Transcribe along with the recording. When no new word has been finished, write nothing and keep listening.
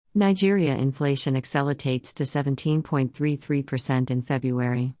Nigeria inflation accelerates to 17.33% in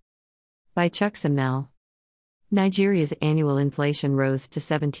February. By Chuck Simmel. Nigeria's annual inflation rose to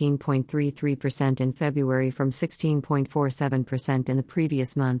 17.33% in February from 16.47% in the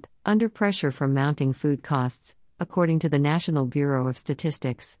previous month, under pressure from mounting food costs, according to the National Bureau of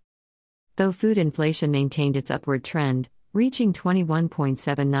Statistics. Though food inflation maintained its upward trend, reaching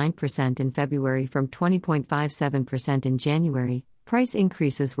 21.79% in February from 20.57% in January, price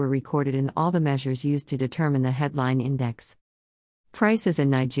increases were recorded in all the measures used to determine the headline index. Prices in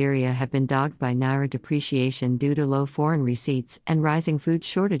Nigeria have been dogged by naira depreciation due to low foreign receipts and rising food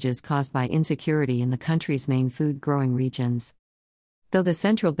shortages caused by insecurity in the country's main food-growing regions. Though the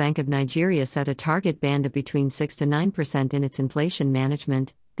Central Bank of Nigeria set a target band of between 6 to 9% in its inflation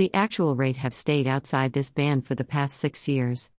management, the actual rate have stayed outside this band for the past 6 years.